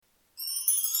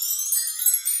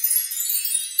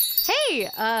Hey,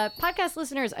 podcast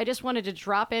listeners, I just wanted to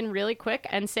drop in really quick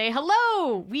and say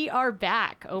hello. We are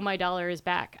back. Oh My Dollar is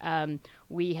back.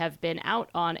 We have been out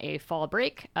on a fall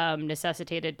break,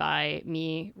 necessitated by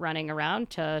me running around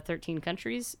to 13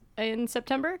 countries in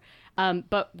September.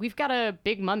 But we've got a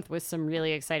big month with some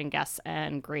really exciting guests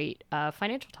and great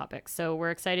financial topics. So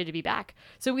we're excited to be back.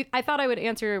 So I thought I would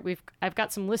answer. I've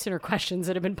got some listener questions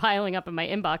that have been piling up in my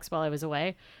inbox while I was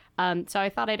away. So I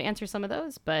thought I'd answer some of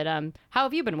those. But how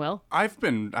have you been, Will? I've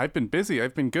been busy.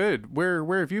 I've been good.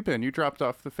 Where have you been? You dropped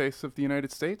off the face of the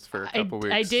United States for a couple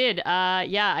weeks. I did.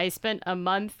 Yeah, I spent a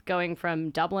month going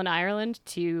from Dublin, Ireland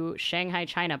to Shanghai,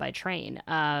 China by train.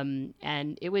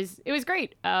 And it was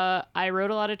great. I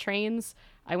rode a lot of trains.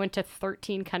 I went to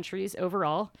 13 countries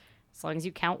overall, as long as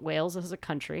you count Wales as a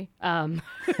country.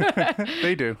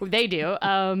 They do. They do.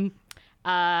 I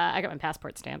got my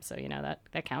passport stamp, so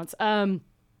that counts.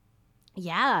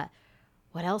 Yeah.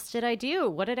 What else did I do?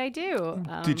 What did I do?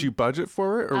 Did you budget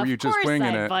for it, or were you just winging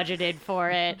it? Of course I budgeted for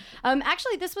it.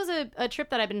 Actually, this was a trip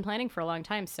that I've been planning for a long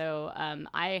time. So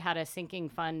I had a sinking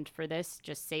fund for this,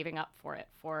 just saving up for it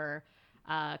for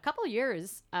a couple of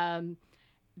years.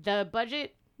 The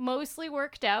budget mostly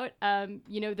worked out.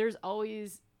 There's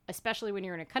always, especially when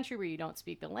you're in a country where you don't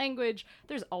speak the language,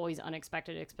 there's always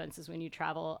unexpected expenses when you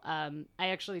travel. I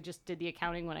actually just did the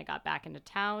accounting when I got back into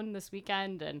town this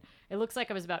weekend, and it looks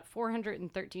like I was about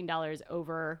 $413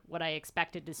 over what I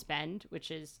expected to spend,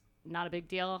 which is not a big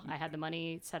deal. I had the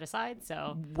money set aside,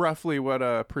 so... Roughly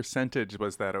what percentage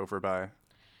was that over by?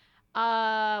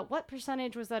 What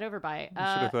percentage was that over by? Should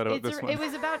have thought of this one. It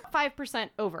was about 5%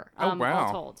 over, oh, wow.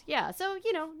 all told. Yeah, so,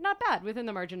 not bad within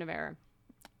the margin of error.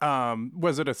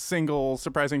 Was it a single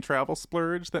surprising travel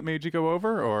splurge that made you go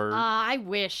over, or? I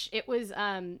wish. It was,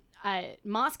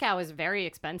 Moscow is very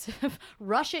expensive.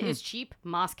 Russia is cheap.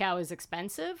 Moscow is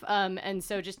expensive. And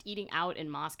so just eating out in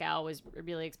Moscow was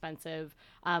really expensive.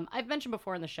 I've mentioned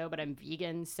before on the show, but I'm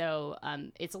vegan, so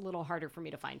it's a little harder for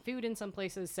me to find food in some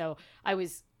places. So I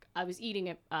was eating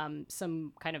at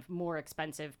some kind of more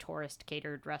expensive tourist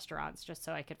catered restaurants just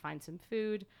so I could find some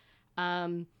food.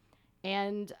 I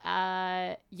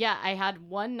had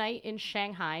one night in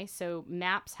Shanghai. So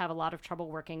maps have a lot of trouble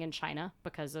working in China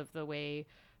because of the way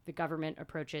the government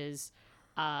approaches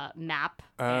map.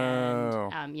 Oh.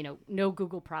 And, no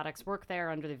Google products work there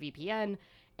under the VPN.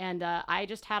 And I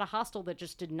just had a hostel that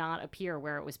just did not appear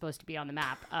where it was supposed to be on the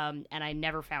map. And I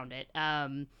never found it.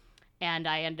 And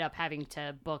I ended up having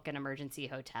to book an emergency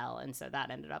hotel. And so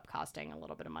that ended up costing a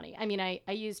little bit of money. I mean, I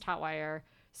used Hotwire.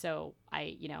 So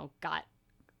I, got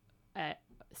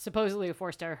supposedly a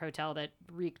 4-star hotel that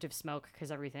reeked of smoke because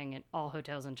all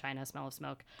hotels in China smell of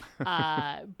smoke.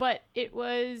 But it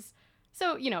was,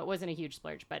 it wasn't a huge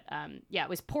splurge, but it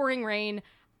was pouring rain.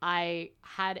 I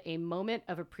had a moment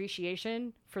of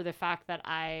appreciation for the fact that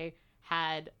I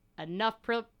had enough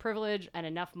privilege and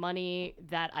enough money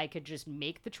that I could just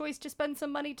make the choice to spend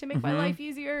some money to make my life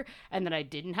easier, and that I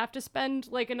didn't have to spend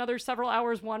like another several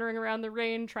hours wandering around the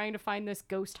rain trying to find this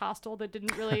ghost hostel that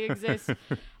didn't really exist.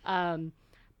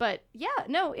 But yeah,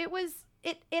 no, it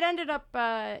ended up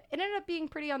being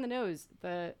pretty on the nose.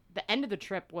 The end of the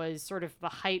trip was sort of the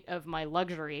height of my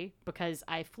luxury because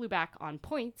I flew back on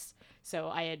points. So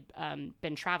I had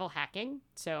been travel hacking,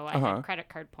 so I had credit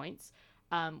card points.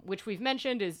 Which we've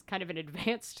mentioned is kind of an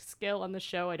advanced skill on the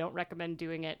show. I don't recommend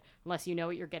doing it unless you know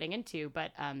what you're getting into.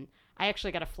 But I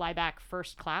actually got to fly back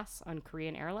first class on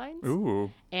Korean Airlines.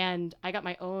 Ooh. And I got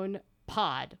my own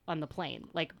pod on the plane.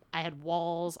 Like, I had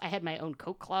walls. I had my own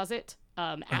coat closet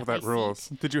at my that rules.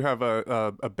 seat. Did you have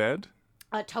a bed?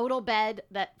 A total bed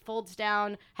that folds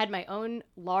down. Had my own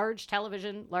large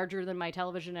television, larger than my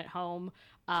television at home.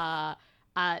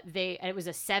 It was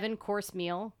a 7-course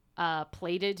meal.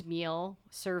 Plated meal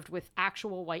served with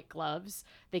actual white gloves.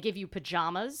 They give you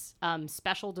pajamas,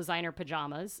 special designer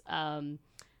pajamas. It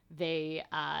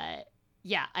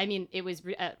was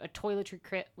a toiletry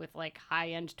kit with like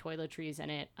high-end toiletries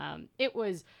in it. It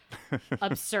was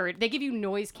absurd. They give you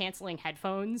noise-canceling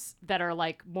headphones that are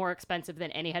like more expensive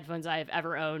than any headphones I've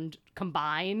ever owned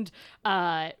combined,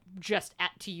 just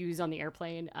to use on the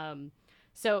airplane.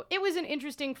 So it was an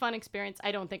interesting, fun experience.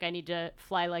 I don't think I need to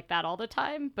fly like that all the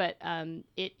time, but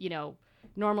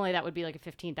normally that would be like a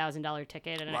 $15,000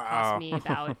 ticket, and it cost me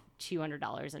about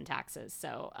 $200 in taxes.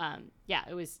 So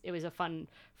it was a fun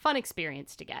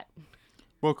experience to get.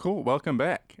 Well, cool. Welcome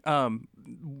back.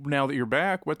 Now that you're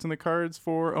back, what's in the cards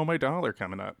for Oh My Dollar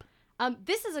coming up?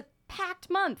 This is a packed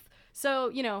month.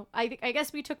 So, I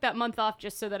guess we took that month off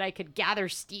just so that I could gather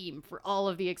steam for all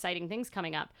of the exciting things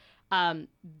coming up.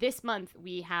 This month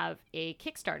we have a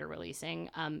Kickstarter releasing.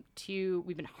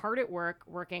 We've been hard at work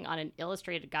working on an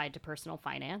illustrated guide to personal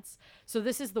finance. So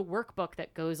this is the workbook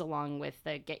that goes along with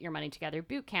the Get Your Money Together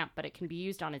bootcamp, but it can be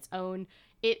used on its own.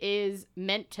 It is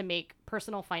meant to make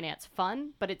personal finance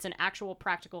fun, but it's an actual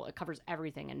practical. It covers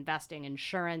everything: investing,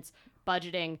 insurance,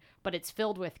 budgeting. But it's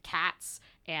filled with cats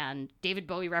and David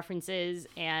Bowie references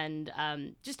and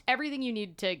just everything you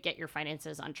need to get your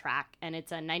finances on track. And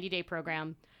it's a 90-day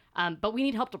program. But we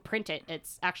need help to print it.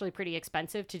 It's actually pretty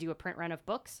expensive to do a print run of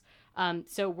books.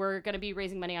 So we're going to be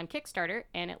raising money on Kickstarter,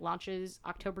 and it launches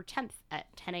October 10th at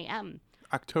 10 a.m.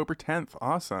 October 10th.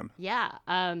 Awesome. Yeah.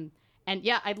 And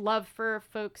yeah, I'd love for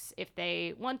folks, if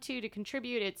they want to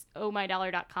contribute. It's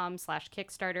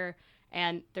ohmydollar.com/Kickstarter.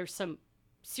 And there's some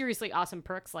seriously awesome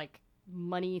perks like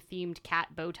money-themed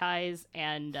cat bow ties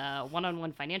and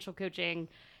one-on-one financial coaching.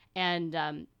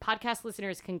 And podcast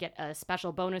listeners can get a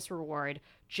special bonus reward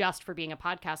just for being a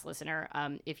podcast listener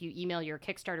if you email your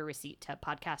Kickstarter receipt to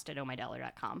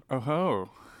podcast@ohmydollar.com. Oh ho.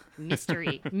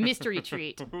 Mystery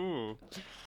treat. Ooh.